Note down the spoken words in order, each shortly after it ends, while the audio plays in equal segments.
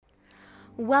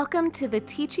Welcome to the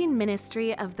teaching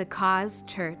ministry of the Cause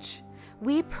Church.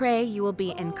 We pray you will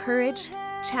be encouraged,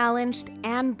 challenged,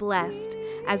 and blessed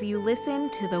as you listen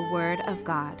to the Word of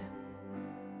God.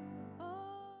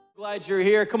 Glad you're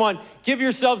here. Come on, give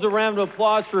yourselves a round of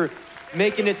applause for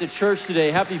making it to church today.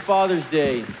 Happy Father's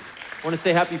Day. I want to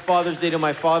say happy Father's Day to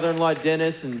my father-in-law,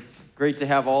 Dennis, and great to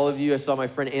have all of you. I saw my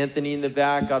friend Anthony in the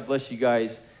back. God bless you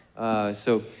guys.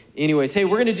 So anyways, hey,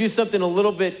 we're going to do something a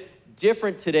little bit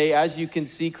different today. As you can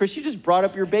see, Chris, you just brought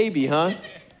up your baby, huh?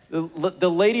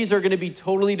 The ladies are going to be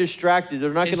totally distracted. They're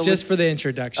not going to. It's just for the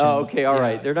introduction. Oh, okay, all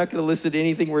right. They're not going to listen to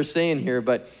anything we're saying here.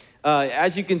 But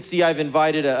as you can see, I've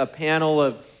invited a panel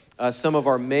of some of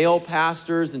our male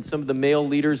pastors and some of the male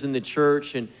leaders in the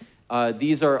church. And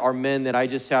these are men that I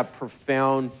just have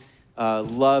profound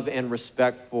love and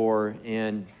respect for.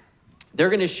 And they're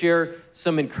going to share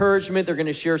some encouragement. They're going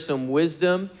to share some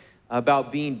wisdom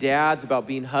about being dads, about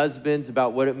being husbands,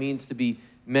 about what it means to be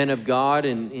men of God.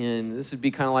 And this would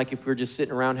be kind of like if we were just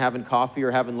sitting around having coffee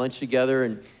or having lunch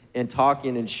together and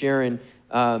talking and sharing.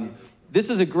 This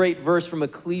is a great verse from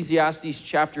Ecclesiastes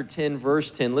chapter 10,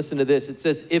 verse 10. Listen to this. It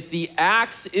says, if the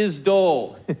axe is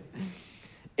dull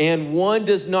and one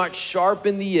does not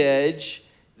sharpen the edge,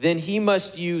 then he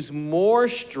must use more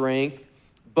strength,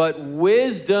 but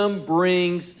wisdom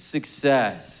brings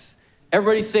success.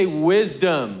 Everybody say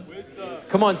wisdom. Wisdom.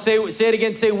 Come on, say it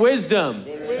again. Say wisdom.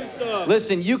 Wisdom.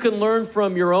 Listen, you can learn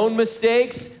from your own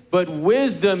mistakes, but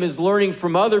wisdom is learning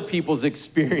from other people's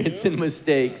experience and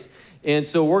mistakes. And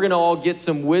so we're going to all get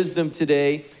some wisdom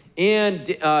today.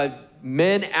 And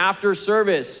men, after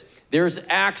service, there's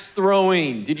axe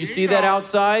throwing. Did you see that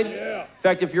outside? Yeah. In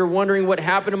fact, if you're wondering what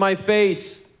happened to my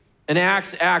face, an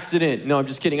axe accident. No, I'm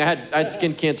just kidding. I had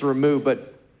skin cancer removed,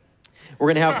 but we're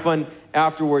going to have fun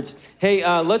afterwards. Hey,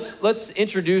 let's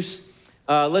introduce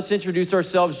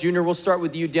ourselves. Junior, we'll start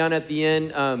with you down at the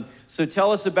end. So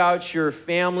tell us about your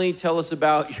family, tell us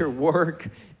about your work,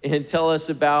 and tell us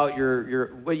about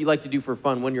your what you like to do for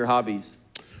fun, one of your hobbies.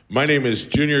 My name is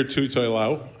Junior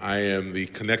Tutoilau. I am the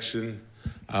Connection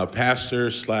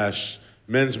pastor /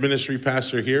 men's ministry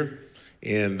pastor here.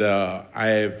 And I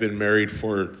have been married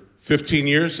for 15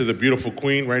 years to the beautiful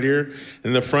queen right here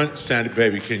in the front. Sandy,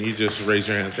 baby, can you just raise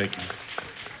your hand? Thank you.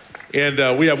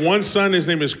 And we have one son. His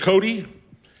name is Cody.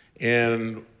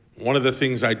 And one of the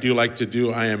things I do like to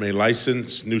do, I am a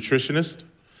licensed nutritionist.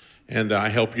 And I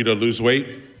help you to lose weight.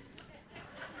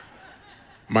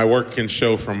 My work can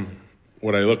show from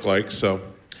what I look like. So,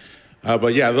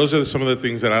 but yeah, those are some of the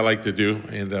things that I like to do.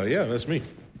 And yeah, that's me.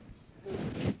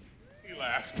 He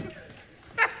laughed.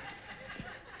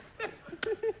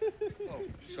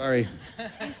 Sorry.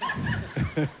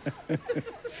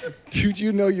 Dude,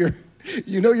 you know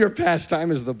your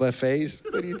pastime is the buffets?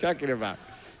 What are you talking about?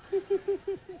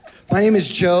 My name is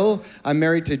Joe. I'm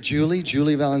married to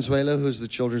Julie Valenzuela, who's the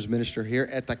children's minister here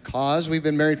at the Cause. We've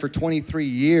been married for 23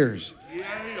 years.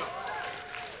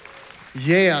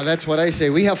 Yeah, that's what I say.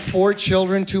 We have 4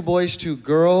 children, 2 boys, 2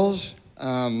 girls.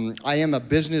 I am a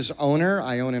business owner.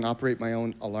 I own and operate my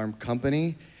own alarm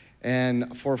company.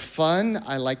 And for fun,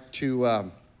 I like to,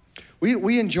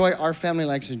 our family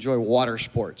likes to enjoy water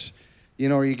sports. You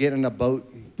know, where you get in a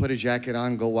boat, put a jacket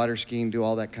on, go water skiing, do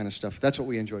all that kind of stuff. That's what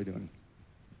we enjoy doing.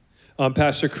 I'm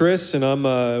Pastor Chris, and I'm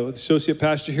associate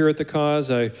pastor here at the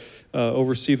Cause. I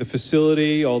oversee the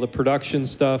facility, all the production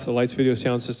stuff, the lights, video,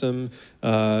 sound system,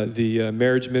 the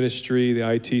marriage ministry, the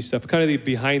IT stuff, kind of the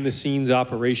behind-the-scenes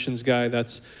operations guy.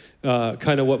 That's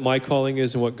kind of what my calling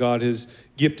is and what God has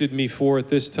gifted me for at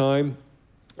this time.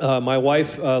 My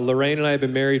wife, Lorraine, and I have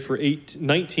been married for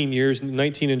 19 years,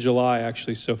 19 in July,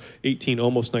 actually, so 18,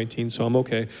 almost 19, so I'm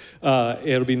okay.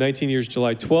 It'll be 19 years,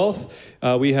 July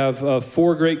 12th. We have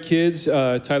 4 great kids,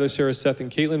 Tyler, Sarah, Seth,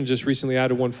 and Caitlin. Just recently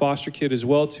added 1 foster kid as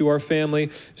well to our family,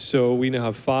 so we now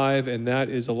have 5, and that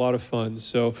is a lot of fun.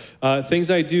 So things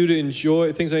I enjoy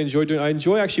doing, I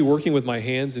enjoy actually working with my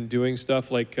hands and doing stuff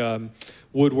like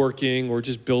woodworking or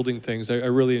just building things. I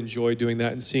really enjoy doing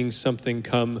that and seeing something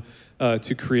come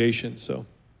to creation. So,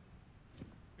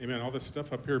 amen. All this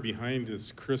stuff up here behind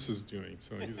is Chris is doing,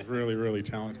 so he's really, really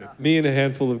talented. Me and a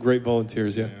handful of great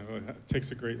volunteers. Yeah, well, it takes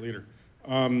a great leader.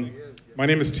 My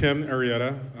name is Tim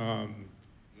Arrieta.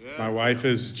 My wife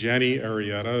is Jenny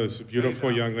Arrieta. This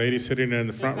beautiful young lady sitting in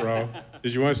the front row.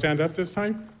 Did you want to stand up this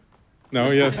time?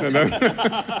 No. Yes. No.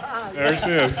 There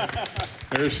she is.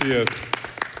 There she is.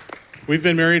 We've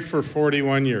been married for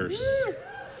 41 years.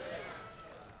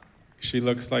 She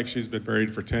looks like she's been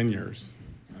married for 10 years.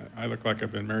 I look like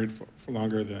I've been married for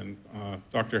longer than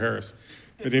Dr. Harris.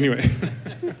 But anyway.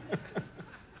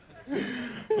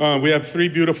 We have 3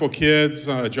 beautiful kids,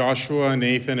 Joshua,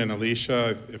 Nathan, and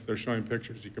Alicia. If they're showing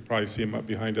pictures, you could probably see them up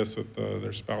behind us with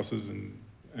their spouses and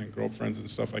girlfriends and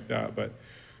stuff like that. But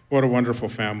what a wonderful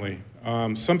family.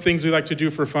 Some things we like to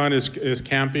do for fun is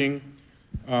camping,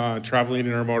 traveling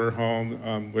in our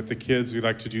motorhome. With the kids, we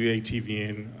like to do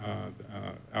ATVing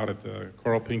out at the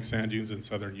Coral Pink Sand Dunes in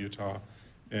southern Utah.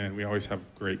 And we always have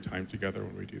a great time together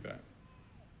when we do that.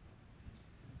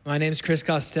 My name is Chris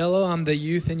Costello. I'm the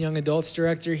Youth and Young Adults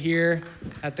Director here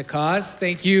at the Cause.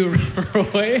 Thank you,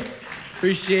 Roy.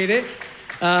 Appreciate it.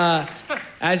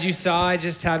 As you saw, I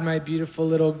just had my beautiful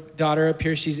little daughter up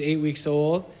here. She's 8 weeks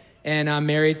old, and I'm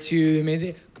married to the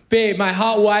amazing, babe, my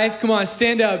hot wife. Come on,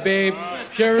 stand up, babe.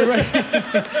 Show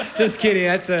everybody. Just kidding.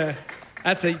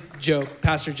 That's a joke,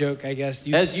 pastor joke, I guess.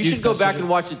 You should go back and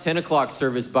watch the 10 o'clock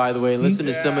service, by the way, and listen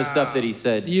to some of the stuff that he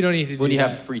said. You don't need to do that. When you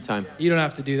have free time. You don't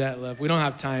have to do that, love. We don't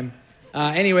have time.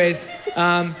 Anyways,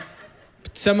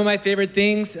 some of my favorite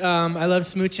things, I love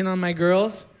smooching on my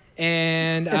girls,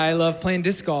 and I love playing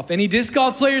disc golf. Any disc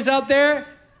golf players out there?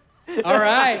 All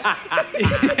right.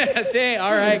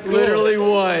 All right, cool. Literally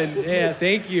one. Yeah,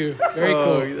 thank you. Very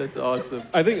cool. That's awesome.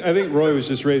 I think Roy was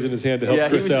just raising his hand to help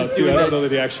Chris out too. I don't know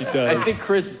that he actually does. I think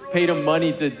Chris paid him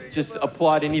money to just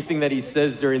applaud anything that he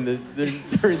says during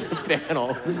the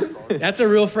panel. That's a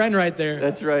real friend right there.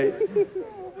 That's right.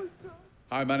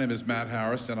 Hi, my name is Matt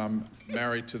Harris, and I'm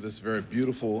married to this very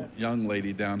beautiful young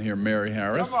lady down here, Mary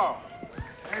Harris.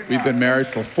 We've been married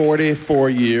for 44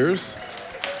 years.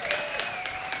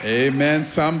 Amen,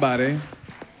 somebody.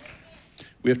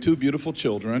 We have 2 beautiful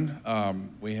children.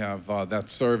 We have that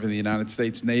serve in the United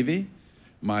States Navy.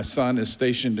 My son is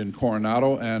stationed in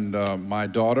Coronado, and my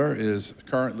daughter is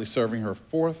currently serving her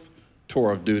 4th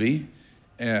tour of duty.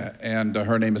 And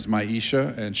her name is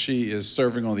Maisha, and she is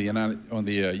serving on the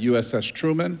USS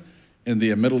Truman in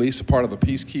the Middle East, part of the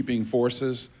peacekeeping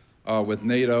forces with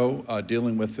NATO,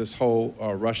 dealing with this whole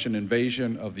Russian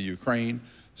invasion of the Ukraine.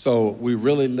 So we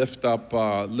really lift up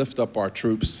our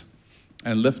troops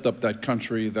and lift up that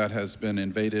country that has been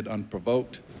invaded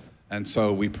unprovoked. And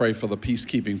so we pray for the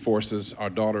peacekeeping forces. Our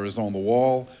daughter is on the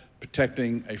wall,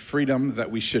 protecting a freedom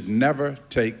that we should never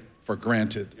take for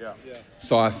granted. Yeah.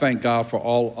 So I thank God for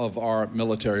all of our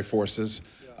military forces.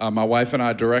 My wife and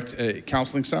I direct a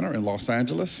counseling center in Los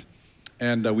Angeles.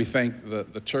 And we thank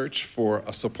the church for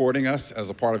supporting us as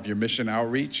a part of your mission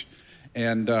outreach.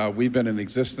 And we've been in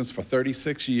existence for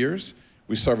 36 years.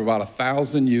 We serve about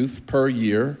 1,000 youth per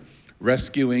year,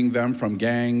 rescuing them from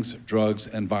gangs, drugs,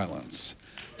 and violence.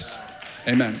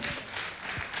 Amen.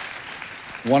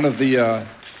 One of the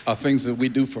things that we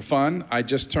do for fun, I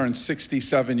just turned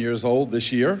 67 years old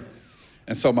this year.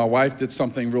 And so my wife did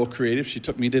something real creative. She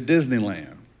took me to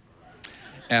Disneyland.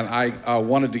 And I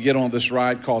wanted to get on this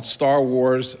ride called Star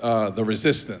Wars The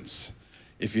Resistance.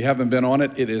 If you haven't been on it,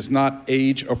 it is not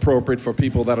age appropriate for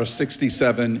people that are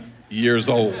 67 years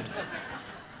old.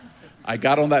 I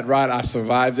got on that ride, I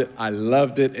survived it, I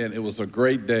loved it, and it was a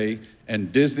great day.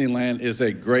 And Disneyland is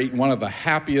one of the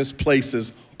happiest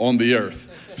places on the earth.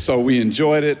 So we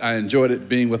enjoyed it. I enjoyed it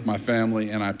being with my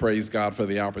family, and I praise God for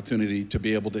the opportunity to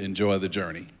be able to enjoy the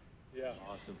journey. Yeah,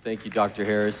 awesome. Thank you, Dr.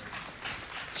 Harris.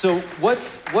 So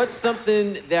what's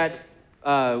something that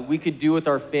we could do with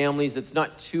our families that's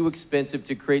not too expensive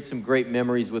to create some great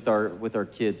memories with our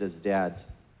kids as dads?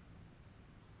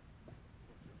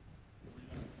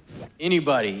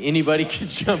 Anybody can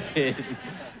jump in.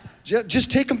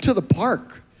 Just take them to the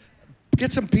park.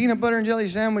 Get some peanut butter and jelly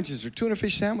sandwiches or tuna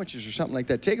fish sandwiches or something like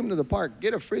that. Take them to the park.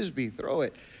 Get a Frisbee. Throw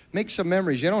it. Make some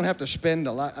memories. You don't have to spend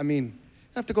a lot. I mean,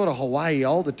 you have to go to Hawaii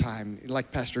all the time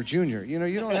like Pastor Junior. You know,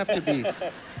 you don't have to be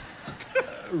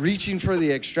reaching for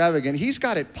the extravagant. He's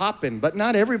got it popping, but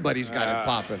not everybody's got it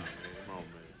popping.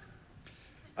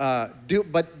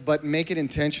 But make it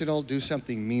intentional. Do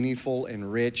something meaningful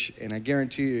and rich, and I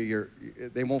guarantee you,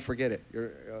 they won't forget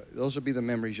it. Those will be the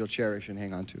memories you'll cherish and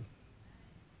hang on to.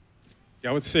 Yeah,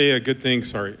 I would say a good thing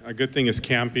is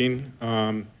camping.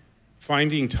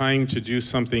 Finding time to do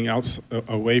something else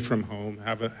away from home.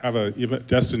 Have a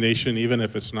destination, even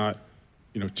if it's not,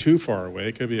 too far away.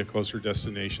 It could be a closer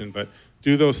destination, but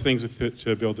do those things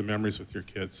to build the memories with your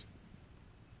kids.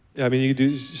 Yeah, I mean, you could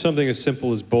do something as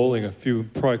simple as bowling.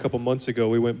 Probably a couple months ago,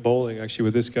 we went bowling actually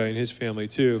with this guy and his family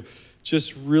too.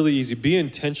 Just really easy. Be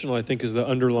intentional, I think, is the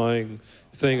underlying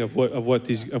thing of what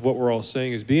we're all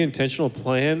saying is be intentional,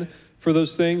 plan for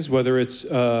those things, whether it's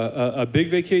a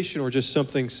big vacation or just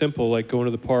something simple like going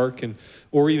to the park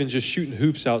or even just shooting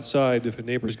hoops outside if a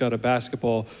neighbor's got a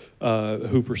basketball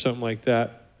hoop or something like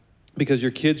that. because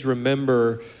your kids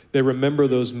remember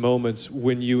those moments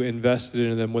when you invested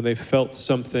in them, when they felt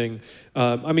something.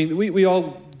 I mean, we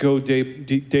all go day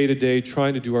to day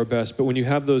trying to do our best, but when you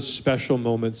have those special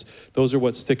moments, those are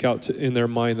what stick out in their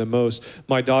mind the most.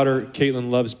 My daughter, Caitlin,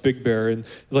 loves Big Bear, and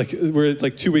we're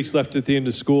 2 weeks left at the end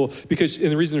of school,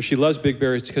 and the reason she loves Big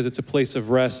Bear is because it's a place of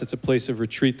rest, it's a place of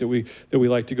retreat that we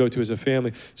like to go to as a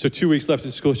family. So 2 weeks left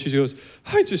in school, she goes,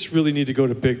 I just really need to go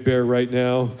to Big Bear right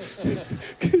now.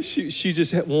 she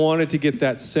just wanted to get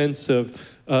that sense of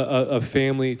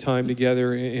family time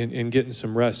together and getting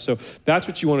some rest. So that's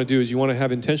what you want to do, is you want to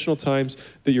have intentional times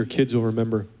that your kids will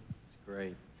remember. That's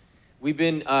great. We've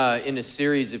been in a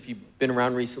series, if you've been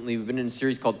around recently, we've been in a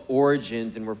series called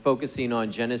Origins, and we're focusing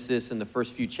on Genesis and the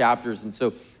first few chapters. And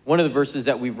so one of the verses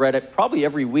that we've read probably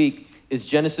every week is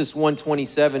Genesis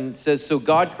 1:27. It says, so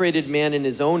God created man in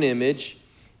his own image.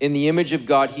 In the image of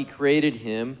God, he created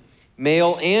him.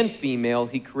 Male and female,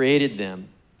 he created them.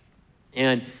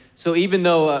 And so even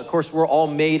though, of course, we're all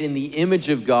made in the image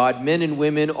of God, men and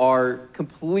women are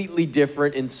completely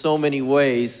different in so many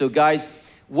ways. So guys,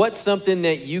 what's something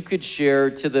that you could share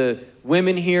to the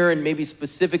women here, and maybe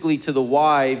specifically to the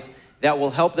wives, that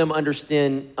will help them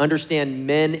understand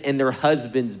men and their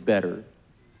husbands better?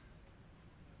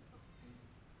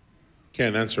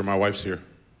 Can't answer, my wife's here.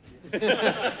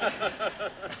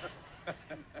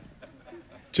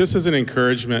 Just as an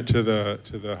encouragement to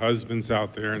the husbands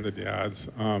out there and the dads,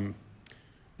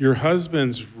 your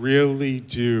husbands really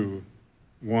do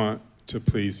want to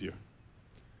please you.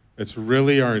 It's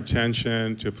really our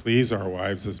intention to please our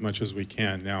wives as much as we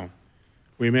can. Now,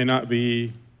 we may not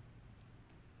be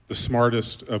the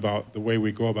smartest about the way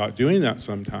we go about doing that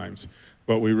sometimes,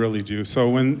 but we really do. So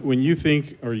when you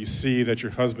think or you see that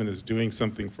your husband is doing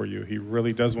something for you, he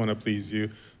really does want to please you.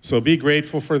 So be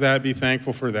grateful for that, be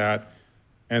thankful for that.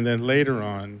 And then later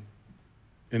on,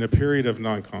 in a period of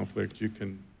non-conflict, you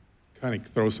can kind of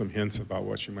throw some hints about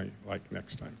what you might like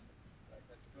next time.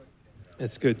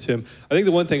 That's good, Tim. I think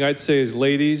the one thing I'd say is,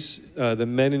 ladies, the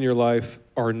men in your life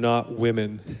are not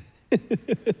women.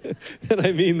 And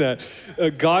I mean that.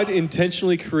 God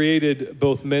intentionally created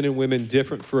both men and women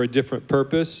different for a different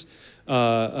purpose. We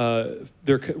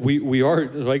are,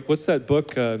 like, what's that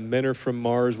book? Men are from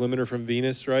Mars, women are from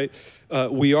Venus, right?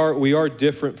 We are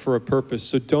different for a purpose.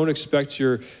 So don't expect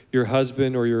your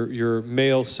husband or your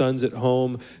male sons at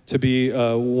home to be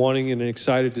wanting and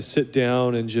excited to sit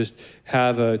down and just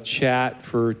have a chat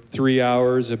for 3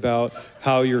 hours about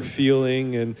how you're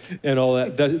feeling and all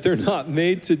that. They're not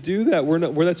made to do that.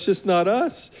 That's just not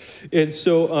us. And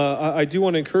so I do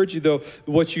want to encourage you, though,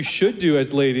 what you should do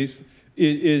as ladies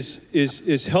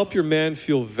is help your man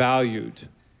feel valued,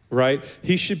 right?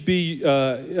 He should be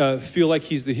feel like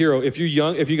he's the hero. If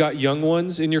you got young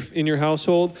ones in your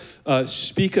household,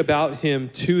 speak about him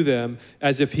to them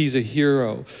as if he's a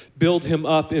hero. Build him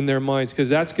up in their minds, because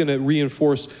that's going to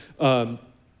reinforce a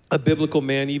biblical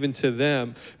man even to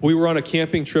them. We were on a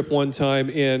camping trip one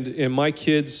time, and my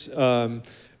kids.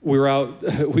 We were out,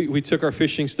 we took our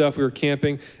fishing stuff, we were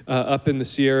camping up in the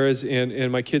Sierras,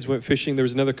 and my kids went fishing. There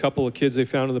was another couple of kids they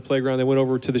found on the playground. They went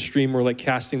over to the stream, were like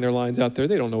casting their lines out there.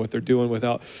 They don't know what they're doing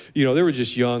without, they were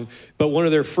just young. But one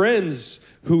of their friends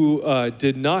who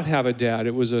did not have a dad,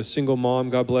 it was a single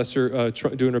mom, God bless her,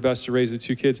 doing her best to raise the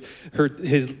two kids.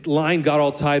 His line got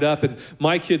all tied up, and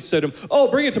my kids said to him,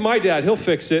 oh, bring it to my dad, he'll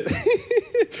fix it.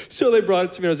 So they brought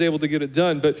it to me, I was able to get it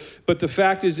done. But the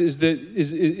fact is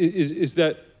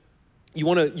that you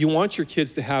want your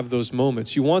kids to have those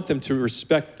moments. You want them to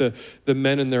respect the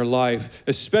men in their life,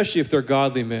 especially if they're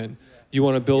godly men. You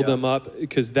want to build them up,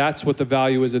 because that's what the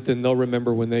value is that then they'll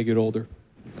remember when they get older.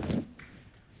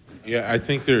 Yeah, I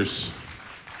think there's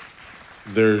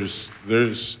probably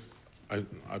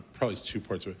two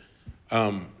parts of it.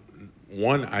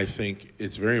 One, I think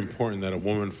it's very important that a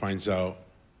woman finds out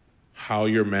how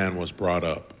your man was brought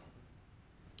up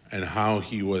and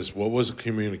what was the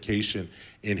communication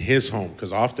in his home.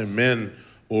 Because often men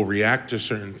will react to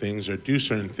certain things or do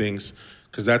certain things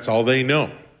because that's all they know,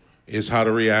 is how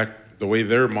to react the way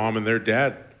their mom and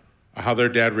how their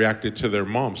dad reacted to their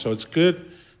mom. So it's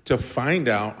good to find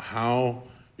out how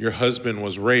your husband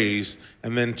was raised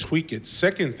and then tweak it.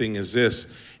 Second thing is this: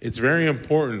 it's very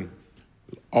important.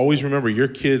 Always remember, your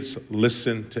kids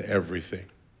listen to everything.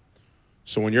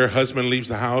 So when your husband leaves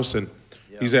the house and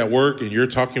he's at work and you're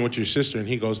talking with your sister and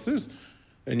he goes this,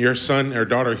 and your son or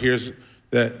daughter hears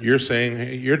that you're saying,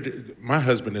 hey, my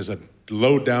husband is a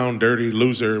low down, dirty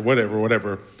loser,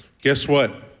 whatever. Guess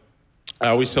what? I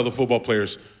always tell the football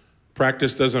players,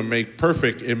 practice doesn't make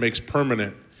perfect, it makes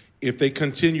permanent. If they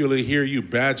continually hear you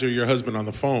badger your husband on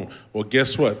the phone, well,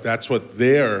 guess what? That's what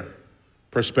they're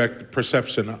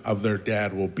perception of their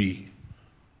dad will be.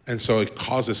 And so it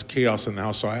causes chaos in the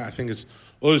house. So I think it's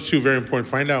those two very important.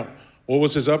 Find out what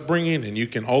was his upbringing, and you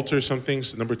can alter some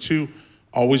things. Number two,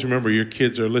 always remember your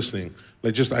kids are listening.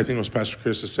 Like I think it was Pastor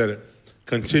Chris that said it.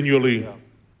 Continually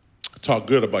talk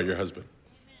good about your husband.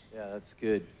 Yeah, that's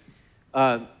good.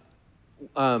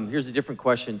 Here's a different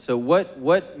question. So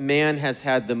what man has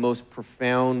had the most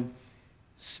profound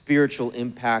spiritual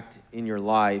impact in your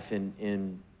life,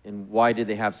 and why did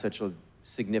they have such a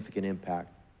significant impact?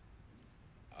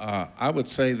 I would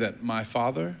say that my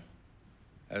father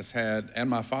has had, and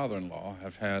my father-in-law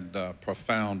have had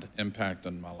profound impact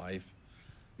on my life.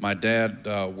 My dad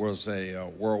was a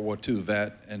World War II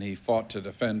vet, and he fought to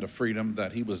defend a freedom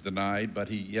that he was denied, but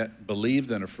he yet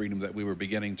believed in a freedom that we were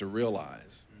beginning to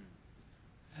realize.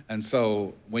 And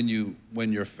so we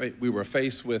were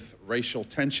faced with racial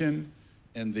tension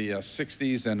in the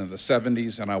 60s and in the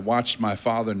 70s, and I watched my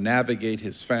father navigate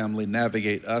his family,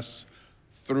 navigate us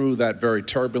through that very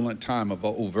turbulent time of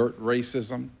overt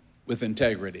racism with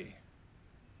integrity.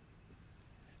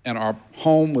 And our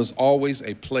home was always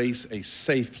a place, a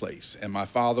safe place. And my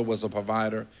father was a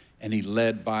provider, and he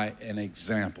led by an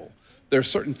example. There are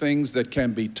certain things that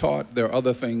can be taught. There are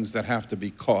other things that have to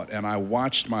be caught. And I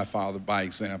watched my father by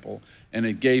example, and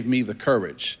it gave me the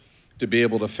courage to be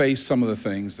able to face some of the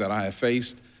things that I have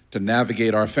faced, to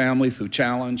navigate our family through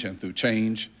challenge and through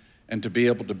change, and to be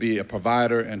able to be a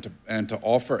provider and to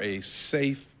offer a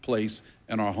safe place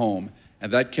in our home.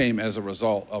 And that came as a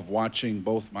result of watching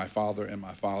both my father and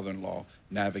my father-in-law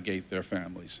navigate their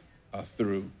families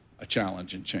through a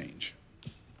challenge and change.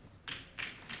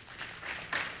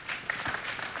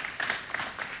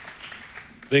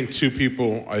 I think two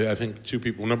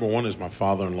people. Number one is my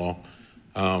father-in-law.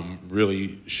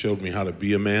 Really showed me how to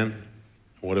be a man,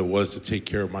 what it was to take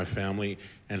care of my family,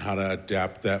 and how to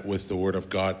adapt that with the Word of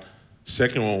God.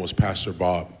 Second one was Pastor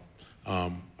Bob.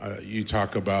 You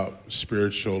talk about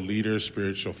spiritual leader,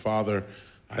 spiritual father.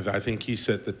 I think he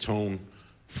set the tone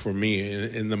for me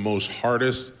in the most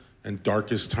hardest and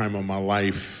darkest time of my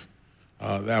life.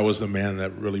 That was the man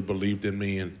that really believed in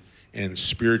me and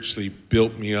spiritually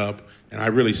built me up. And I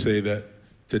really say that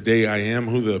today I am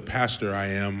who the pastor I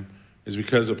am is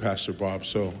because of Pastor Bob.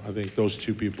 So I think those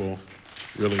two people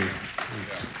really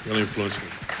influenced me.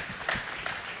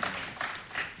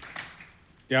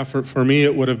 Yeah, for me,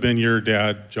 it would have been your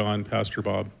dad, John, Pastor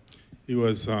Bob. He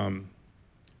was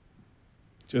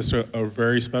just a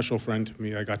very special friend to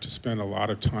me. I got to spend a lot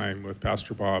of time with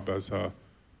Pastor Bob as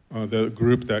the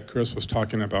group that Chris was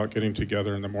talking about getting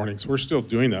together in the mornings. We're still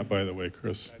doing that, by the way,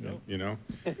 Chris, you know?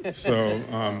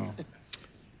 So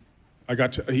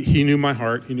he knew my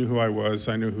heart. He knew who I was.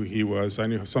 I knew who he was. I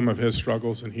knew some of his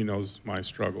struggles, and he knows my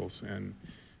struggles. And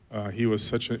he was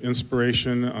such an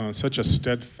inspiration, such a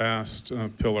steadfast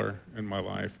pillar in my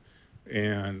life,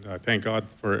 and I thank God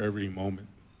for every moment.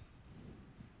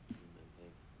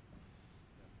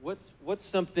 What's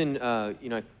something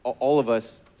all of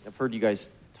us? I've heard you guys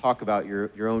talk about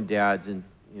your own dads, and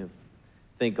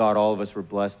thank God all of us were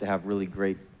blessed to have really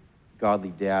great, godly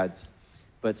dads.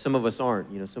 But some of us aren't.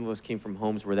 Some of us came from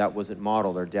homes where that wasn't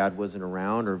modeled. Our dad wasn't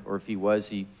around, or if he was,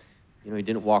 he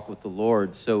didn't walk with the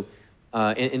Lord. So.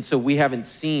 And so we haven't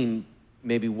seen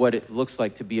maybe what it looks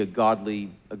like to be a godly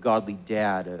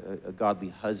dad, a godly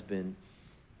husband.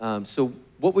 So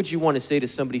what would you want to say to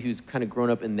somebody who's kind of grown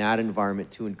up in that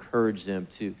environment to encourage them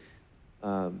to,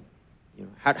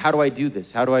 how do I do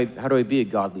this? How do I be a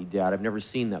godly dad? I've never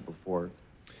seen that before.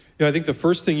 Yeah, I think the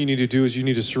first thing you need to do is you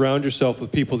need to surround yourself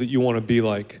with people that you want to be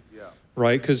like,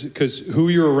 right? Because who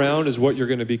you're around is what you're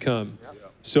going to become. Yeah.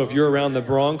 So if you're around the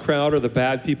wrong crowd or the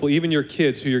bad people, even your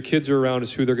kids, who your kids are around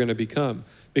is who they're going to become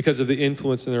because of the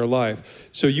influence in their life.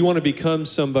 So you want to become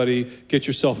somebody, get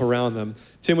yourself around them.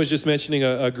 Tim was just mentioning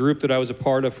a group that I was a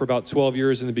part of for about 12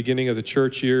 years in the beginning of the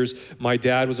church years. My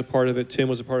dad was a part of it. Tim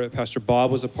was a part of it. Pastor Bob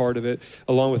was a part of it,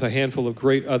 along with a handful of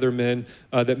great other men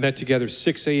that met together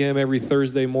 6 a.m. every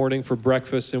Thursday morning for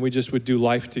breakfast, and we just would do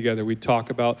life together. We'd talk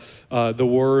about the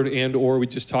Word or we'd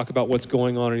just talk about what's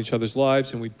going on in each other's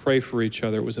lives, and we'd pray for each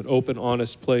other. It was an open,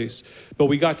 honest place. But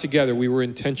we got together. We were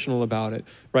intentional about it,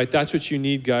 right? That's what you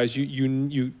need, guys.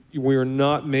 We are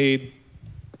not made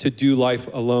to do life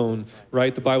alone,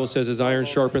 right? The Bible says, as iron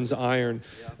sharpens iron,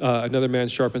 another man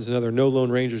sharpens another. No lone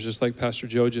rangers, just like Pastor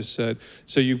Joe just said.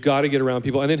 So you've got to get around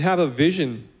people. And then have a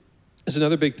vision. That's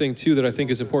another big thing, too, that I think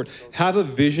is important. Have a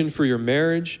vision for your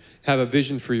marriage. Have a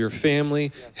vision for your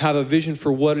family. Have a vision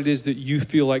for what it is that you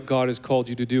feel like God has called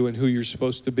you to do and who you're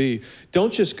supposed to be.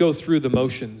 Don't just go through the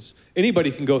motions.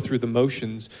 Anybody can go through the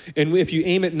motions. And if you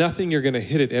aim at nothing, you're going to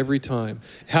hit it every time.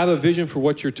 Have a vision for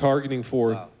what you're targeting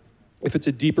for. Wow. If it's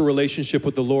a deeper relationship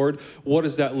with the Lord, what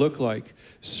does that look like?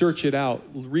 Search it out.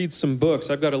 Read some books.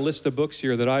 I've got a list of books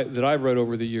here that I've read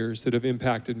over the years that have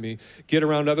impacted me. Get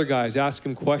around other guys. Ask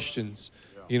them questions.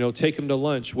 You know, take them to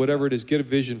lunch. Whatever it is, get a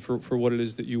vision for what it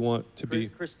is that you want to be.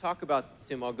 Chris, talk about,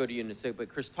 Tim, I'll go to you in a second, but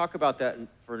Chris, talk about that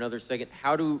for another second.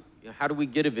 How do we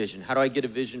get a vision? How do I get a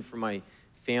vision for my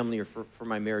family or for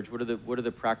my marriage? What are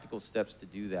the practical steps to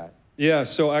do that? Yeah,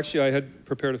 so actually I had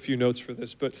prepared a few notes for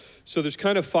this, but so there's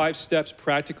kind of 5 steps,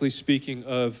 practically speaking,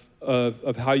 of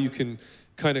how you can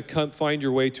kind of find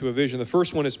your way to a vision. The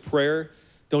first one is prayer.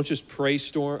 Don't just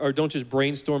don't just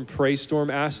brainstorm, pray storm.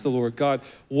 Ask the Lord, God,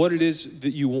 what is it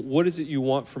you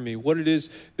want from me? What it is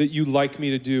that you'd like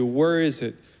me to do? Where is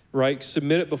it? Right?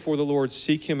 Submit it before the Lord,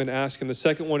 seek him and ask him. The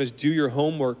second one is do your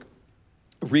homework.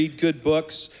 Read good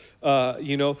books.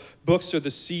 Books are the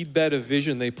seedbed of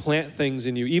vision. They plant things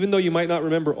in you. Even though you might not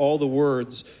remember all the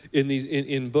words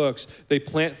in books, they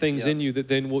plant things in you that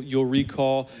then you'll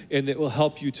recall, and that will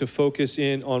help you to focus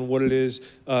in on what it is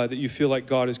that you feel like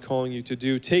God is calling you to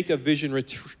do. Take a vision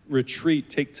retreat.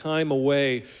 Take time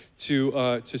away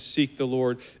to seek the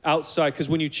Lord outside. Because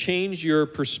when you change your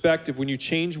perspective, when you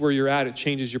change where you're at, it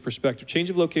changes your perspective.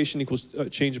 Change of location equals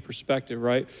change of perspective,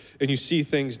 right? And you see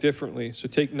things differently. So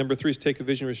number 3 is take a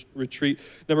vision retreat.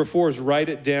 Number 4 is write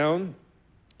it down.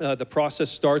 The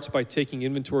process starts by taking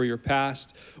inventory of your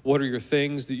past. What are your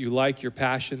things that you like, your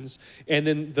passions? And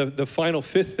then the final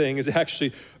 5th thing is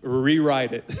actually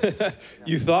rewrite it.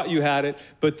 You thought you had it,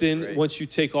 but then once you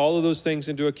take all of those things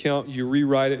into account, you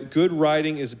rewrite it. Good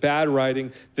writing is bad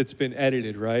writing that's been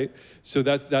edited, right? So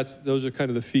those are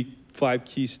kind of the 5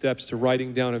 key steps to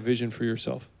writing down a vision for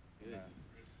yourself.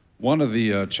 One of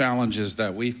the challenges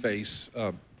that we face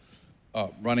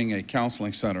running a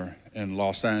counseling center in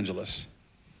Los Angeles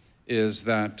is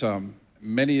that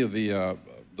many of the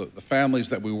families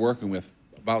that we're working with,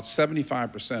 about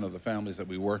 75% of the families that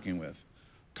we're working with,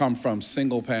 come from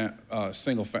single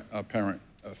parent,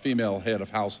 female head of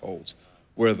households,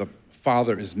 where the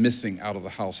father is missing out of the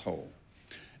household.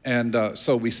 And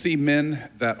so we see men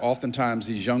that oftentimes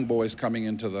these young boys coming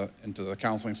into the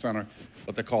counseling center,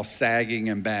 what they call sagging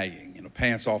and bagging,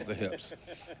 pants off the hips.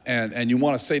 And you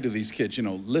want to say to these kids,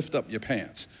 lift up your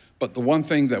pants. But the one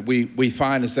thing that we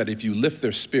find is that if you lift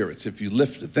their spirits, if you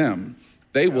lift them,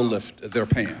 they will lift their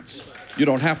pants. You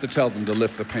don't have to tell them to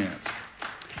lift their pants.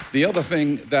 The other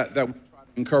thing that we try to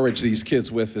encourage these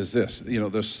kids with is this.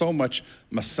 There's so much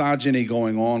misogyny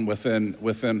going on within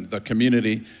the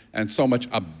community and so much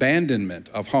abandonment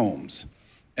of homes.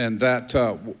 And that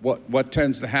what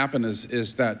tends to happen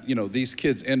is that, these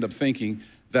kids end up thinking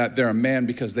that they're a man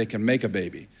because they can make a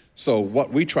baby. So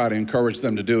what we try to encourage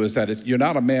them to do is that you're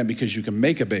not a man because you can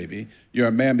make a baby. You're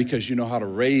a man because you know how to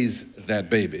raise that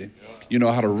baby. You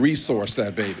know how to resource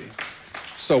that baby.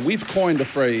 So we've coined a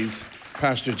phrase,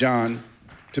 Pastor John,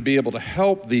 to be able to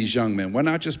help these young men. We're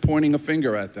not just pointing a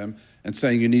finger at them and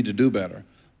saying you need to do better.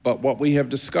 But what we have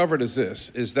discovered is this,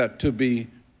 is that to be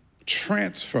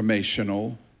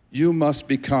transformational, you must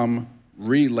become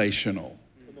relational.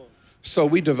 So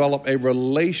we develop a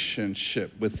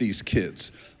relationship with these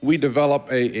kids. We develop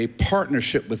a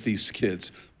partnership with these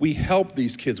kids. We help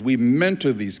these kids. We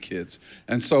mentor these kids.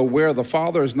 And so where the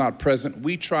father is not present,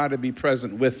 we try to be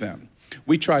present with them.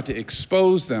 We try to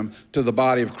expose them to the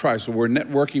body of Christ. We're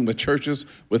networking with churches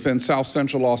within South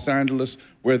Central Los Angeles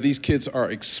where these kids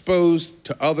are exposed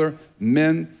to other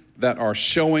men that are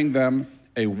showing them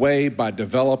a way by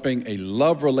developing a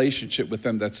love relationship with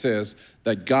them that says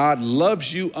that God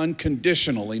loves you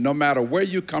unconditionally, no matter where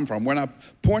you come from. We're not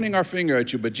pointing our finger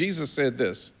at you, but Jesus said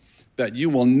this, that you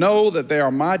will know that they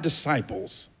are my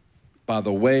disciples by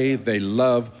the way they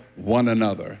love one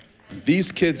another.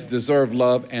 These kids deserve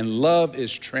love, and love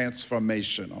is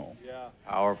transformational. Yeah.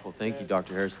 Powerful. Thank you,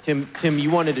 Dr. Harris. Tim,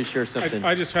 you wanted to share something.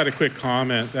 I just had a quick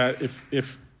comment that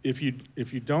if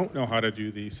you don't know how to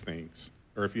do these things,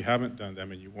 or if you haven't done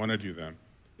them and you want to do them,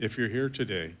 if you're here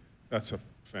today, that's a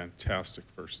fantastic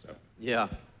first step. Yeah.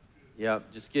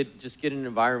 Just get in an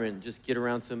environment. Just get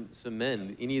around some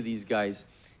men. Any of these guys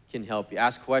can help you.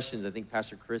 Ask questions. I think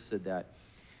Pastor Chris said that.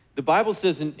 The Bible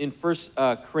says in 1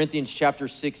 Corinthians chapter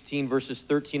 16, verses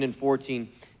 13 and 14,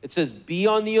 it says, "Be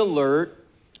on the alert,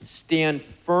 stand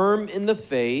firm in the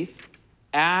faith,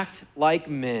 act like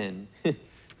men,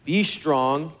 be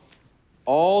strong.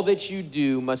 All that you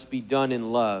do must be done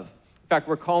in love." In fact,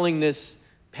 we're calling this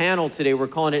panel today, we're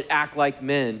calling it Act Like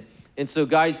Men. And so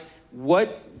guys, what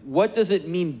does it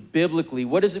mean biblically?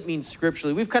 What does it mean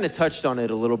scripturally? We've kind of touched on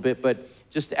it a little bit, but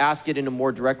just to ask it in a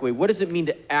more direct way, what does it mean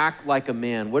to act like a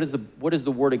man? What does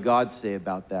the Word of God say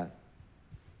about that?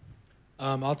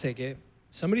 I'll take it.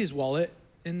 Somebody's wallet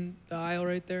in the aisle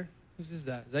right there? Whose is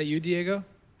that? Is that you, Diego?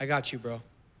 I got you, bro.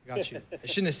 I got you. I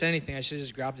shouldn't have said anything. I should have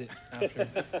just grabbed it after.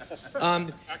 Act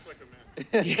like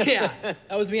a man. Yeah,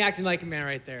 that was me acting like a man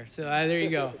right there. So there you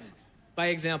go, by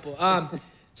example.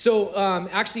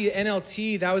 Actually, the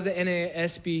NLT, that was the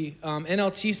NASB.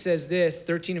 NLT says this,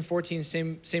 13 and 14,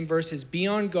 same verses. Be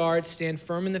on guard, stand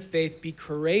firm in the faith, be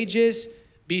courageous,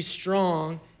 be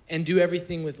strong, and do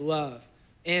everything with love.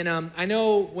 And I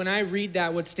know when I read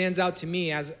that, what stands out to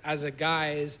me as a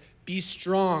guy is be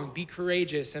strong, be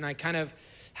courageous. And I kind of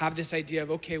have this idea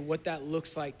of, okay, what that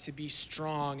looks like to be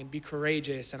strong and be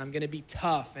courageous. And I'm going to be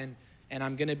tough and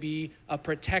I'm going to be a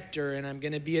protector and I'm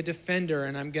going to be a defender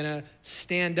and I'm going to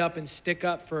stand up and stick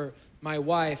up for my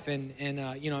wife and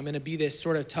I'm going to be this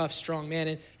sort of tough, strong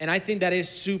man. And I think that is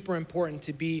super important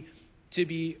to be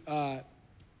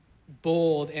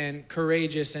bold and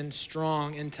courageous and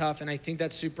strong and tough. And I think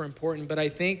that's super important. But I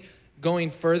think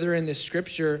going further in the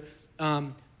scripture,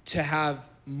 to have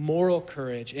moral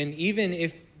courage. And even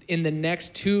if in the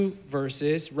next 2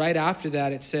 verses, right after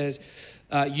that, it says,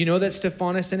 you know that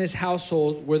Stephanas and his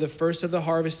household were the first of the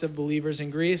harvest of believers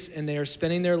in Greece, and they are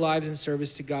spending their lives in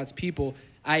service to God's people.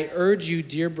 I urge you,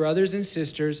 dear brothers and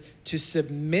sisters, to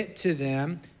submit to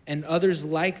them and others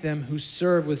like them who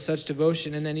serve with such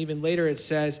devotion. And then even later it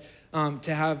says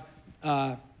to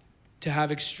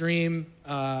have extreme,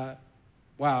 I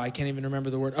can't even remember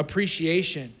the word,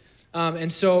 appreciation.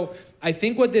 And so I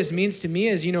think what this means to me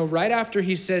is, right after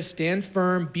he says, stand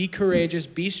firm, be courageous,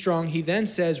 be strong, he then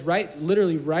says,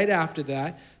 literally right after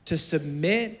that, to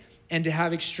submit and to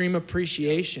have extreme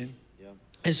appreciation. Yeah.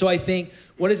 And so I think,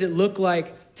 what does it look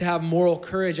like to have moral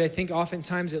courage? I think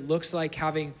oftentimes it looks like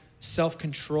having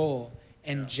self-control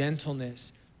and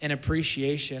gentleness and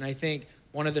appreciation. I think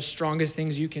one of the strongest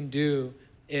things you can do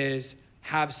is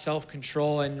have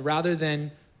self-control, and rather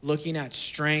than looking at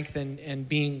strength and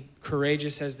being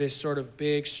courageous as this sort of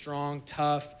big, strong,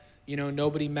 tough,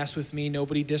 nobody mess with me,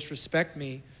 nobody disrespect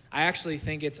me. I actually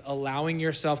think it's allowing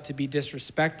yourself to be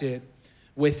disrespected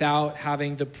without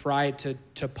having the pride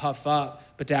to puff up,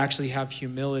 but to actually have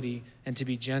humility and to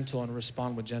be gentle and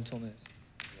respond with gentleness.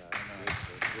 Yeah, that's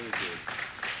really good.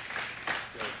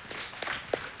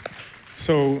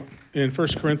 So in 1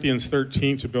 Corinthians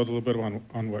 13, to build a little bit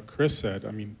on what Chris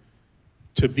said,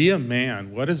 to be a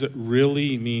man, what does it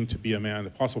really mean to be a man? The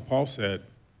Apostle Paul said,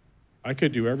 I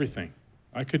could do everything.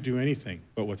 I could do anything,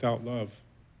 but without love,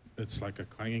 it's like a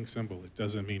clanging cymbal. It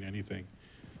doesn't mean anything.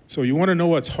 So you want to know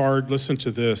what's hard? Listen to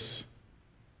this.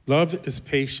 Love is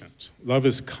patient. Love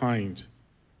is kind.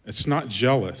 It's not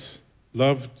jealous.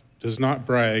 Love does not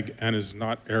brag and is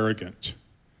not arrogant.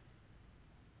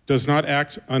 Does not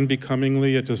act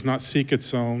unbecomingly. It does not seek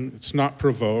its own. It's not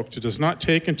provoked. It does not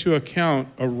take into account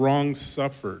a wrong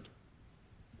suffered.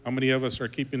 How many of us are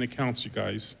keeping accounts, you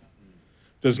guys?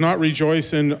 Does not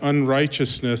rejoice in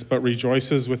unrighteousness, but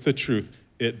rejoices with the truth.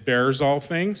 It bears all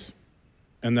things,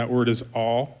 and that word is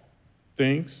all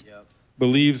things. Yep.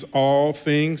 Believes all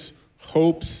things,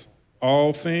 hopes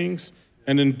all things,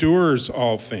 and endures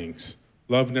all things.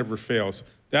 Love never fails.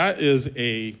 That is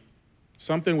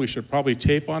something we should probably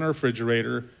tape on our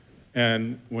refrigerator,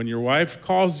 and when your wife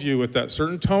calls you with that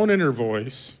certain tone in her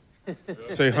voice,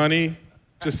 say, honey,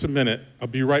 just a minute, I'll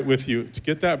be right with you. To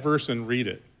get that verse and read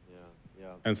it. Yeah.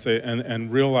 And say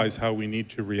and realize how we need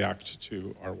to react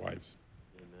to our wives.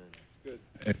 Amen.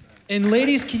 Good. And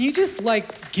ladies, can you just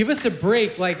give us a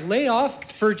break? Lay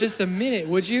off for just a minute,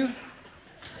 would you?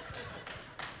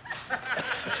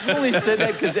 You only said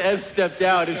that because Ez stepped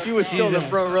out and she was still in the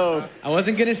front row. I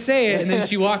wasn't going to say it, and then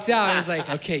she walked out. I was like,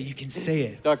 okay, you can say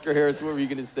it. Dr. Harris, what were you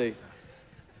going to say?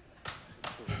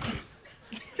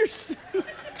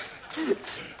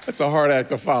 That's a hard act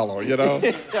to follow,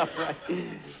 Yeah,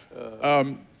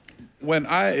 right. When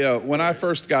I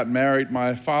first got married,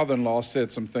 my father-in-law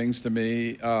said some things to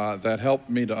me that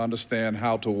helped me to understand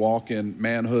how to walk in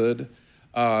manhood.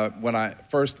 When I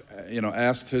first,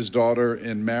 asked his daughter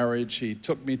in marriage, he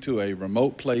took me to a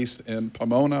remote place in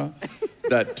Pomona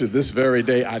that to this very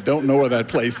day, I don't know where that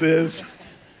place is.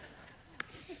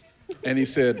 And he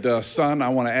said, son, I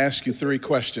want to ask you 3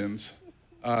 questions.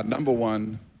 Number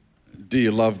 1, do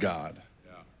you love God?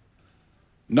 Yeah.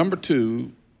 Number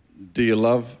 2, do you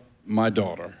love my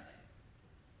daughter?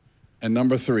 And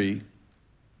number 3,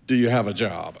 do you have a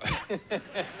job? Come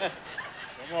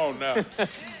on now.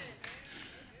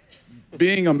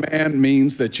 Being a man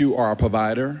means that you are a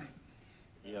provider.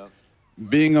 Yep.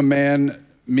 Being a man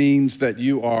means that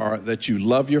you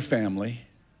love your family.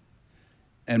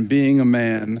 And being a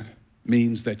man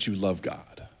means that you love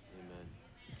God.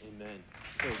 Amen. Amen.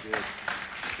 So good.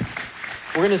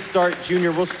 We're going to start,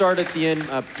 Junior. We'll start at the end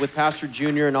with Pastor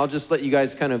Junior, and I'll just let you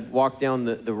guys kind of walk down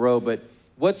the row. But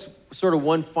what's sort of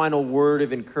one final word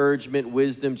of encouragement,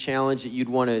 wisdom, challenge that you'd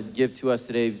want to give to us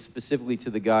today, specifically to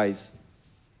the guys?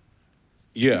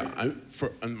 Yeah,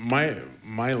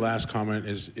 my last comment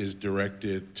is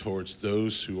directed towards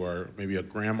those who are maybe a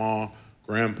grandma,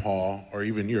 grandpa, or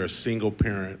even you're a single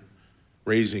parent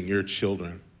raising your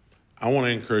children. I want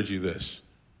to encourage you this.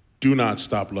 Do not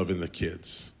stop loving the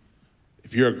kids.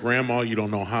 If you're a grandma, you don't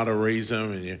know how to raise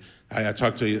them. And I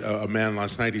talked to a man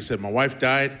last night. He said, my wife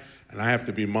died, and I have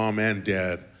to be mom and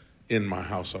dad in my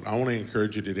household. I want to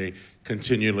encourage you today,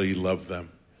 continually love them.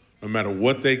 No matter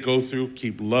what they go through,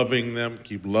 keep loving them,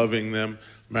 keep loving them.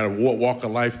 No matter what walk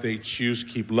of life they choose,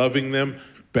 keep loving them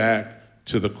back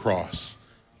to the cross.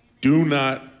 Do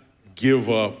not give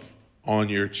up on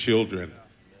your children.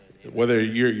 Whether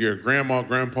you're grandma,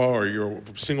 grandpa, or you're a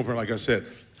single parent, like I said,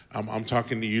 I'm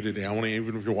talking to you today. I want to,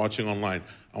 even if you're watching online,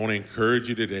 I want to encourage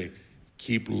you today,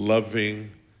 keep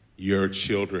loving your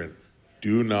children.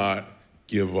 Do not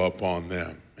give up on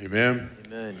them. Amen?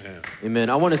 Amen. Amen.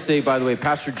 I want to say, by the way,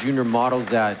 Pastor Junior models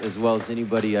that as well as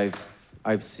anybody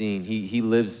I've seen. He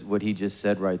lives what he just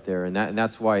said right there, and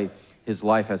that's why his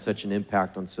life has such an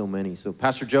impact on so many. So,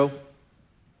 Pastor Joe?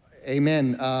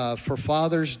 Amen. For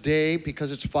Father's Day,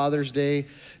 because it's Father's Day,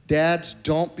 dads,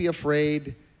 don't be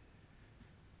afraid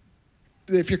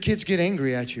if your kids get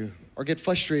angry at you or get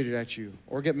frustrated at you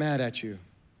or get mad at you.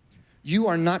 You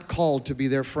are not called to be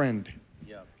their friend.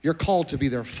 Yep. You're called to be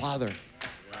their father.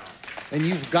 Wow. And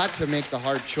you've got to make the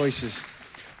hard choices.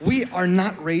 We are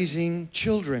not raising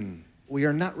children. We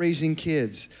are not raising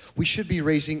kids. We should be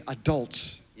raising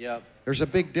adults. Yep. There's a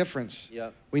big difference.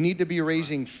 Yep. We need to be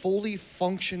raising fully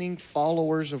functioning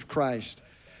followers of Christ.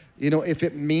 You know, if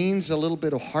it means a little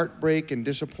bit of heartbreak and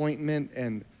disappointment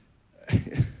and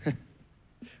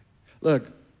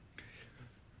look,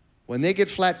 when they get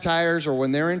flat tires or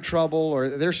when they're in trouble, or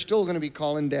they're still going to be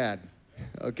calling dad,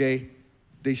 okay?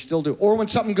 They still do. Or when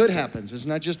something good happens. It's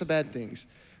not just the bad things,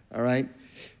 all right?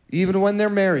 Even when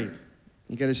they're married,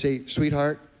 you got to say,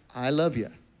 sweetheart, I love you.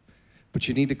 But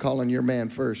you need to call on your man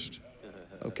first,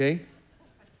 okay?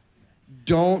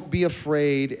 Don't be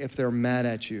afraid if they're mad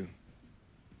at you.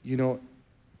 You know,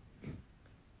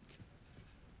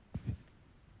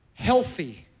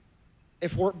 healthy,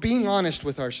 if we're being honest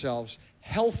with ourselves,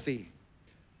 healthy.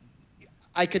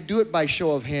 I could do it by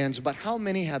show of hands, but how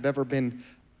many have ever been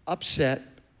upset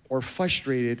or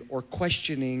frustrated or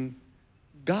questioning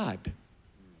God?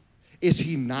 Is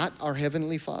he not our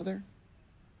Heavenly Father?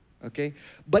 Okay?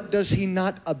 But does he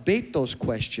not abate those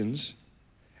questions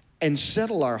and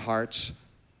settle our hearts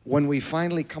when we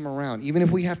finally come around? Even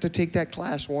if we have to take that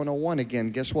class 101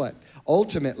 again, guess what?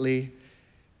 Ultimately,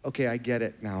 okay, I get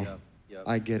it now. Yep.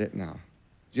 I get it now.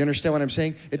 Do you understand what I'm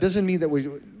saying? It doesn't mean that we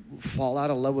fall out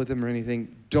of love with them or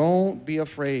anything. Don't be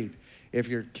afraid if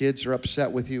your kids are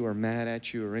upset with you or mad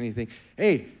at you or anything.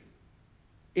 Hey,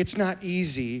 it's not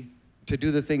easy to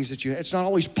do the things that it's not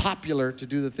always popular to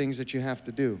do the things that you have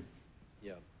to do.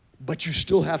 Yeah. But you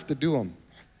still have to do them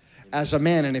as a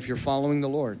man, and if you're following the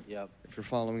Lord. Yep. If you're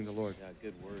following the Lord. Yeah,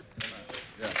 good word.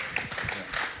 Yeah.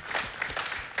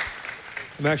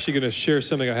 I'm actually going to share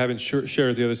something I haven't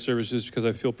shared at the other services because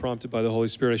I feel prompted by the Holy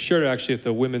Spirit. I shared it actually at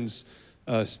the women's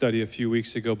study a few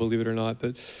weeks ago, believe it or not.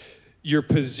 But your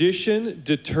position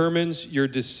determines your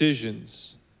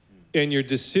decisions, and your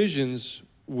decisions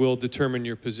will determine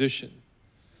your position.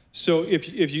 So if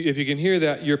you can hear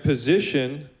that, your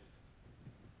position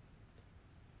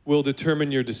will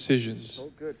determine your decisions.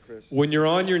 So good, Chris. When you're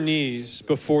on your knees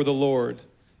before the Lord,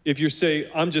 if you say,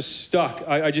 I'm just stuck,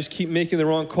 I just keep making the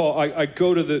wrong call, I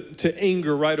go to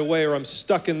anger right away, or I'm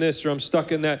stuck in this, or I'm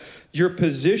stuck in that, your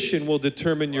position will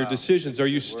determine your decisions. Are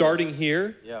you starting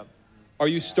here? Yeah. Are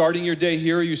you starting your day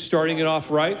here? Are you starting it off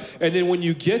right? And then when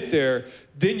you get there,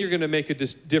 then you're going to make a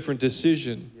different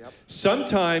decision. Yep.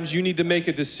 Sometimes you need to make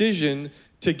a decision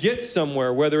to get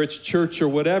somewhere, whether it's church or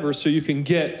whatever, so you can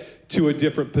get to a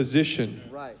different position.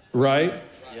 Right? Right?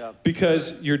 Yep.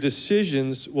 Because your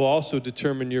decisions will also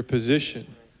determine your position.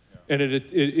 And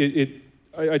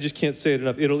I just can't say it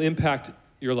enough. It'll impact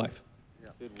your life.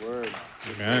 Yep. Good word.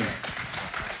 Amen.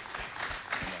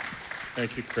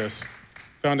 Thank you, Chris.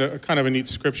 Found a kind of a neat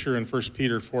scripture in 1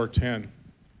 Peter 4:10.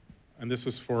 And this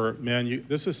is for men.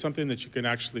 This is something that you can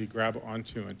actually grab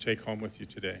onto and take home with you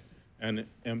today and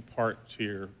impart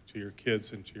to your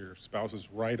kids and to your spouses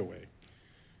right away.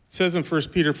 It says in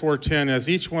 1 Peter 4:10, as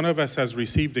each one of us has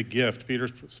received a gift,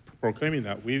 Peter's proclaiming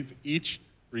that we've each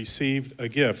received a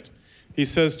gift. He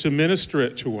says to minister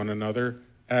it to one another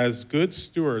as good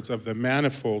stewards of the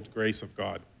manifold grace of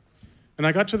God. And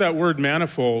I got to that word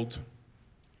manifold,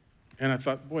 and I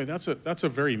thought, boy, that's a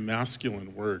very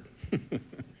masculine word.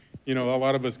 You know, a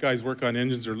lot of us guys work on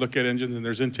engines or look at engines, and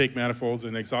there's intake manifolds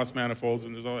and exhaust manifolds,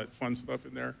 and there's all that fun stuff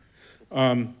in there.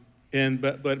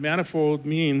 But manifold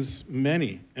means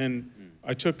many. And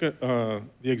I took the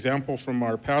example from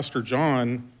our Pastor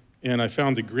John, and I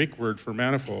found the Greek word for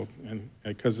manifold. And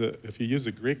because if you use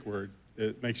a Greek word,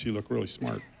 it makes you look really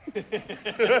smart.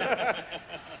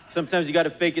 Sometimes you got to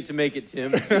fake it to make it,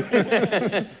 Tim.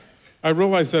 I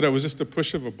realized that it was just a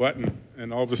push of a button,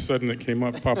 and all of a sudden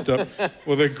it popped up.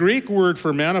 Well, the Greek word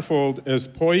for manifold is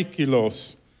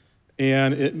poikilos,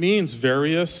 and it means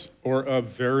various or of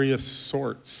various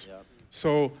sorts. Yep.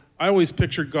 So I always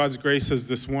pictured God's grace as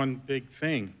this one big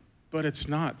thing, but it's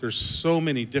not. There's so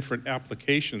many different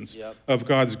applications of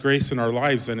God's grace in our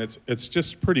lives, and it's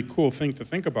just a pretty cool thing to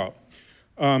think about.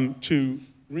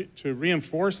 To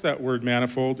reinforce that word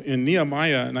manifold, in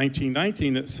Nehemiah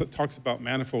 19:19, it talks about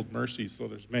manifold mercies, so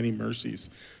there's many mercies.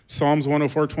 Psalms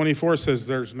 104:24 says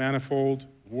there's manifold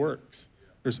works.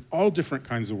 There's all different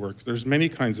kinds of works. There's many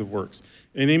kinds of works.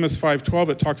 In Amos 5:12,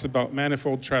 it talks about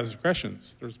manifold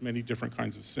transgressions. There's many different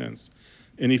kinds of sins.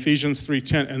 In Ephesians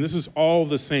 3:10, and this is all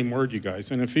the same word, you guys.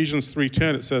 In Ephesians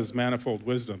 3:10, it says manifold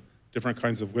wisdom, different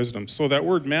kinds of wisdom. So that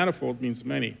word manifold means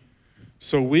many.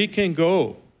 So we can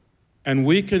go and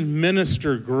we can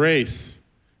minister grace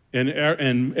in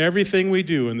everything we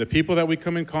do and the people that we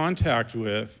come in contact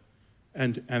with,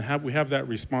 and we have that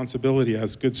responsibility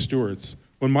as good stewards.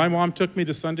 When my mom took me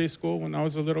to Sunday school when I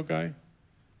was a little guy,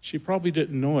 she probably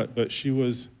didn't know it, but she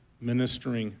was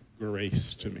ministering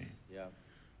grace to me. Yeah.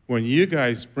 When you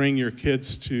guys bring your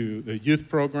kids to the youth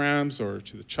programs or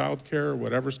to the child care or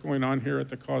whatever's going on here at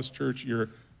the Cause Church, you're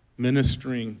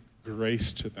ministering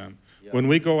grace to them. Yeah. When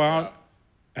we go out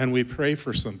and we pray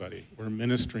for somebody, we're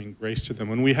ministering grace to them.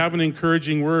 When we have an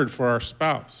encouraging word for our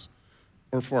spouse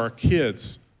or for our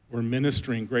kids, we're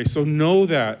ministering grace. So know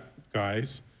that,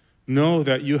 guys. Know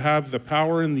that you have the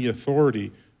power and the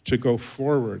authority to go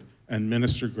forward and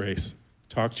minister grace.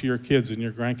 Talk to your kids and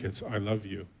your grandkids. I love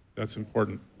you. That's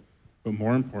important. But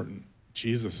more important,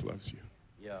 Jesus loves you.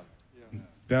 Yeah.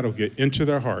 That'll get into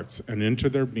their hearts and into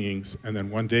their beings, and then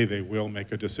one day they will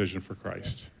make a decision for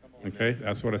Christ. Okay?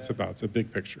 That's what it's about. It's a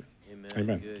big picture.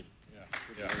 Amen. Good.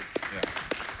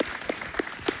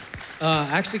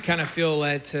 I actually kind of feel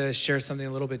led to share something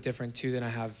a little bit different, too, than I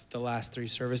have the last three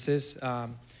services.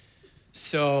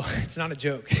 So it's not a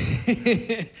joke.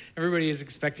 Everybody is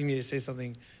expecting me to say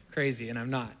something crazy, and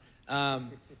I'm not.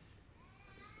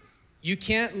 You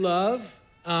can't love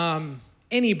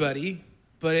anybody,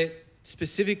 but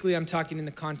specifically I'm talking in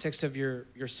the context of your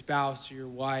spouse or your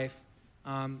wife.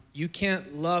 You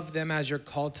can't love them as you're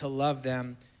called to love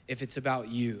them if it's about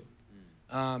you.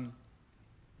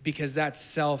 Because that's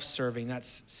self-serving,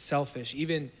 that's selfish.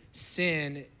 Even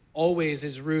sin always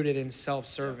is rooted in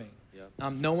self-serving.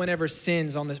 No one ever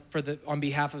sins on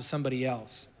behalf of somebody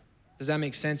else. Does that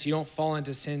make sense? You don't fall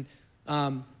into sin.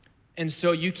 And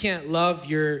so you can't love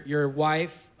your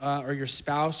wife or your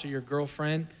spouse or your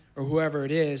girlfriend or whoever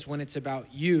it is when it's about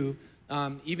you.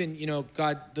 Even,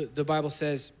 God, the Bible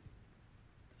says,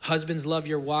 husbands, love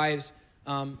your wives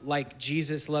like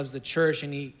Jesus loves the church,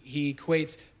 and he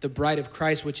equates the bride of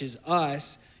Christ, which is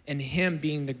us, and him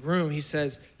being the groom. He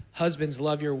says, husbands,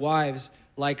 love your wives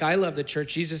like I love the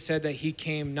church. Jesus said that he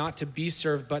came not to be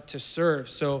served, but to serve.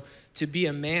 So to be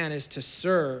a man is to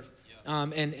serve.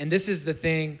 And this is the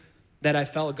thing that I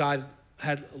felt God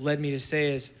had led me to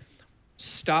say is,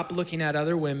 stop looking at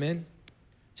other women.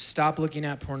 Stop looking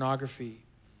at pornography.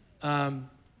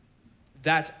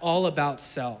 That's all about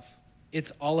self.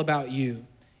 It's all about you.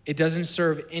 It doesn't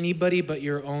serve anybody but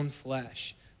your own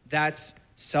flesh. That's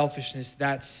selfishness.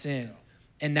 That's sin.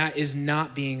 And that is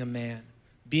not being a man.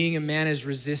 Being a man is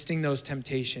resisting those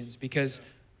temptations, because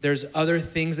there's other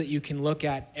things that you can look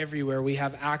at everywhere. We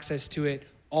have access to it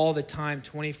all the time,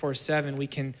 24/7. We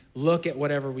can look at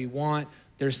whatever we want.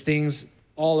 There's things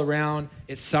all around.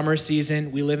 It's summer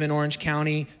season. We live in Orange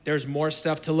County. There's more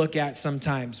stuff to look at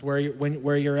sometimes where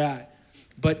you're at.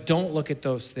 But don't look at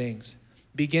those things.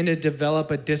 Begin to develop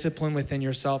a discipline within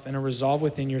yourself and a resolve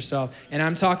within yourself. And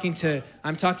I'm talking to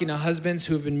husbands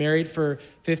who have been married for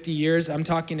 50 years. I'm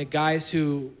talking to guys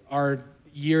who are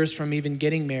years from even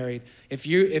getting married. If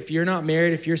you're not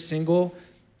married, if you're single,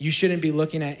 you shouldn't be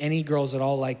looking at any girls at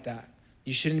all like that.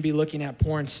 You shouldn't be looking at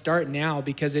porn. Start now,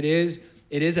 because it is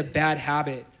a bad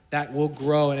habit that will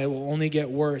grow, and it will only get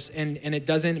worse. And it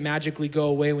doesn't magically go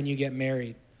away when you get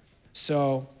married.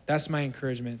 So that's my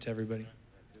encouragement to everybody.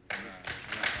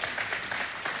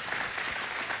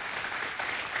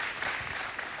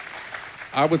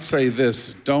 I would say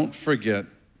this: don't forget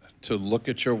to look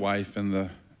at your wife in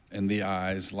the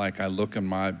eyes like I look in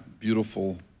my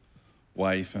beautiful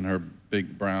wife and her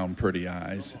big brown pretty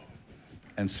eyes,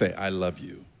 and say, I love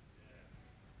you.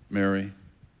 Mary,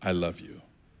 I love you.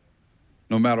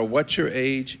 No matter what your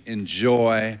age,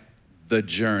 enjoy the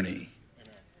journey.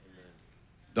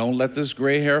 Don't let this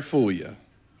gray hair fool you.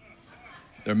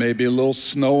 There may be a little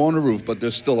snow on the roof, but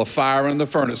there's still a fire in the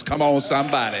furnace. Come on,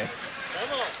 somebody.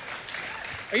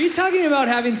 Are you talking about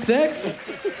having sex?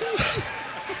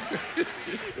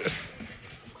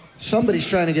 Somebody's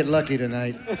trying to get lucky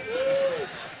tonight.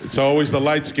 It's always the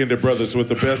light-skinned brothers with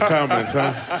the best comments,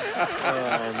 huh?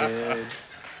 Oh, man.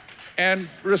 And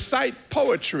recite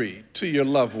poetry to your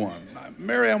loved one.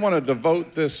 Mary, I want to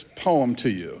devote this poem to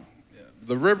you.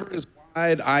 The river is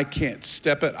wide, I can't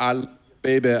step it.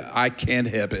 Baby, I can't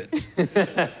help it.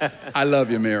 I love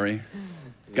you, Mary.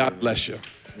 God bless you.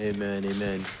 Amen,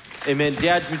 amen. Amen.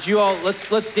 Dads, would you all, let's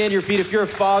stand to your feet. If you're a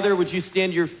father, would you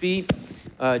stand to your feet,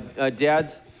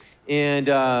 dads? And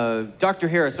Dr.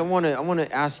 Harris, I want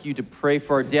to ask you to pray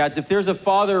for our dads. If there's a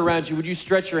father around you, would you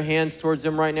stretch your hands towards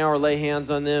them right now or lay hands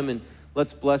on them, and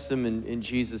let's bless them in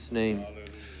Jesus' name.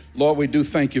 Lord, we do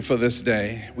thank you for this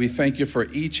day. We thank you for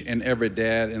each and every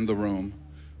dad in the room.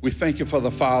 We thank you for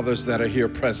the fathers that are here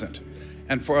present,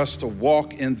 and for us to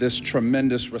walk in this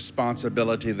tremendous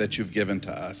responsibility that you've given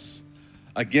to us.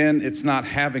 Again, it's not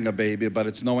having a baby, but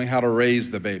it's knowing how to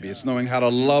raise the baby. It's knowing how to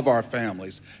love our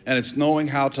families, and it's knowing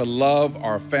how to love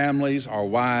our families, our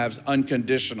wives,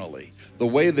 unconditionally. The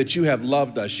way that you have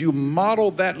loved us, you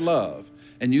modeled that love,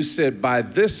 and you said, by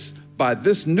this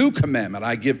new commandment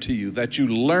I give to you, that you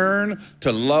learn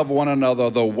to love one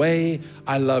another the way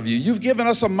I love you. You've given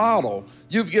us a model.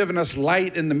 You've given us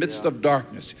light in the midst of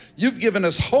darkness. You've given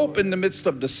us hope in the midst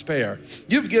of despair.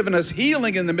 You've given us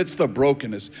healing in the midst of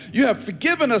brokenness. You have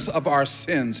forgiven us of our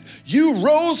sins. You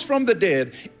rose from the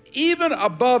dead, even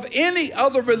above any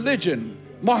other religion.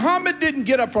 Muhammad didn't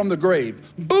get up from the grave.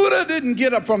 Buddha didn't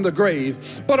get up from the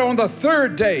grave. But on the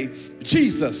third day,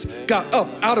 Jesus got up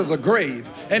out of the grave.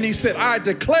 And he said, I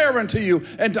declare unto you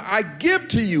and I give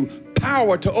to you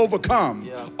power to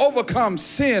overcome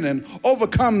sin and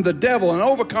overcome the devil and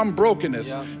overcome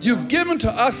brokenness. You've given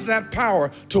to us that power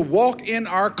to walk in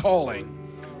our calling.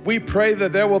 We pray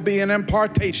that there will be an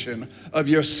impartation of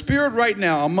your spirit right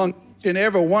now among and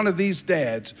every one of these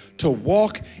dads to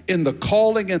walk in the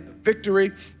calling and the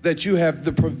victory that you have,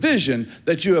 the provision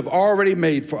that you have already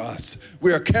made for us.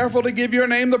 We are careful to give your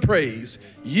name the praise.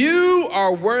 You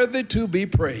are worthy to be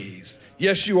praised.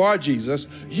 Yes, you are, Jesus.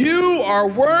 You are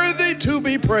worthy to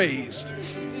be praised.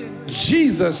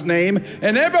 Jesus' name.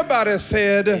 And everybody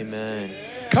said, amen.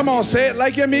 Come on, say it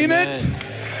like you mean it.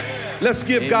 Let's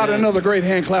give God another great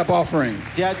hand clap offering.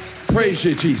 Dads, praise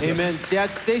you, Jesus. Amen.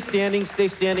 Dads, stay standing,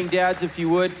 dads, if you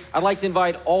would. I'd like to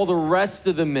invite all the rest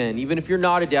of the men, even if you're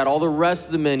not a dad, all the rest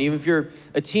of the men, even if you're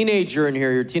a teenager in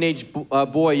here, you're a teenage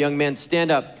boy, young man,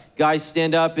 stand up. Guys,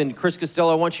 stand up. And Chris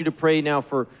Costello, I want you to pray now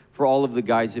for all of the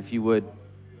guys, if you would.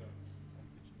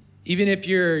 Even if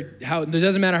it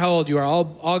doesn't matter how old you are,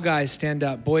 all guys stand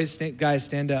up. Boys, guys,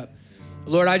 stand up.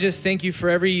 Lord, I just thank you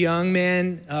for every young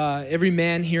man, every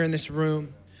man here in this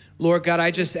room. Lord God,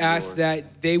 I just ask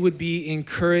that they would be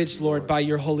encouraged, Lord, by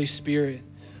your Holy Spirit.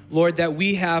 Lord, that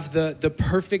we have the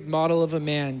perfect model of a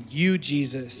man, you,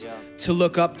 Jesus, to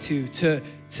look up to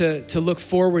look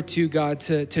forward to, God,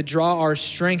 to draw our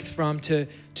strength from, to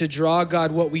draw,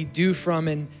 God, what we do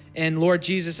from. And Lord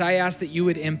Jesus, I ask that you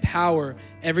would empower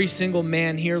every single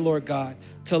man here, Lord God,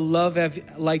 to love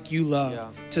like you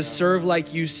love, to serve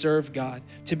like you serve, God,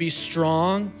 to be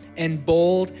strong and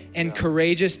bold and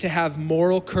courageous, to have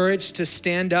moral courage, to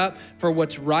stand up for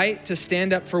what's right, to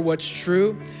stand up for what's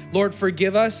true. Lord,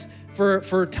 forgive us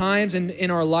for times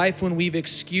in our life when we've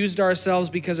excused ourselves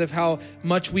because of how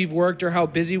much we've worked or how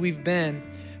busy we've been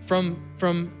from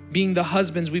being the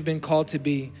husbands we've been called to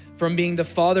be, from being the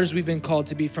fathers we've been called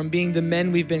to be, from being the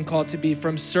men we've been called to be,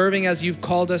 from serving as you've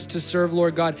called us to serve,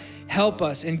 Lord God. Help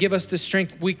us and give us the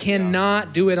strength. We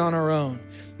cannot do it on our own.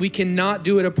 We cannot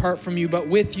do it apart from you, but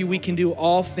with you we can do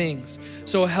all things.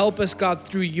 So help us, God,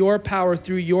 through your power,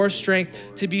 through your strength,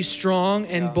 to be strong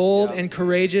and bold and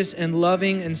courageous and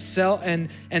loving and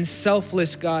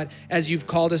selfless, God, as you've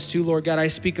called us to, Lord God. I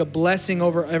speak a blessing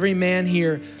over every man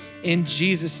here in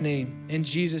Jesus' name. In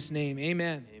Jesus' name,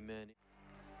 amen.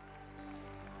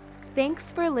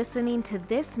 Thanks for listening to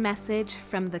this message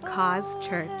from The Cause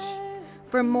Church.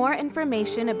 For more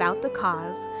information about The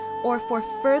Cause or for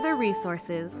further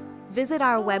resources, visit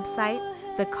our website,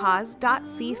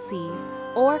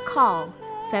 thecause.cc, or call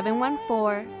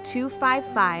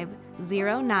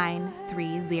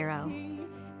 714-255-0930.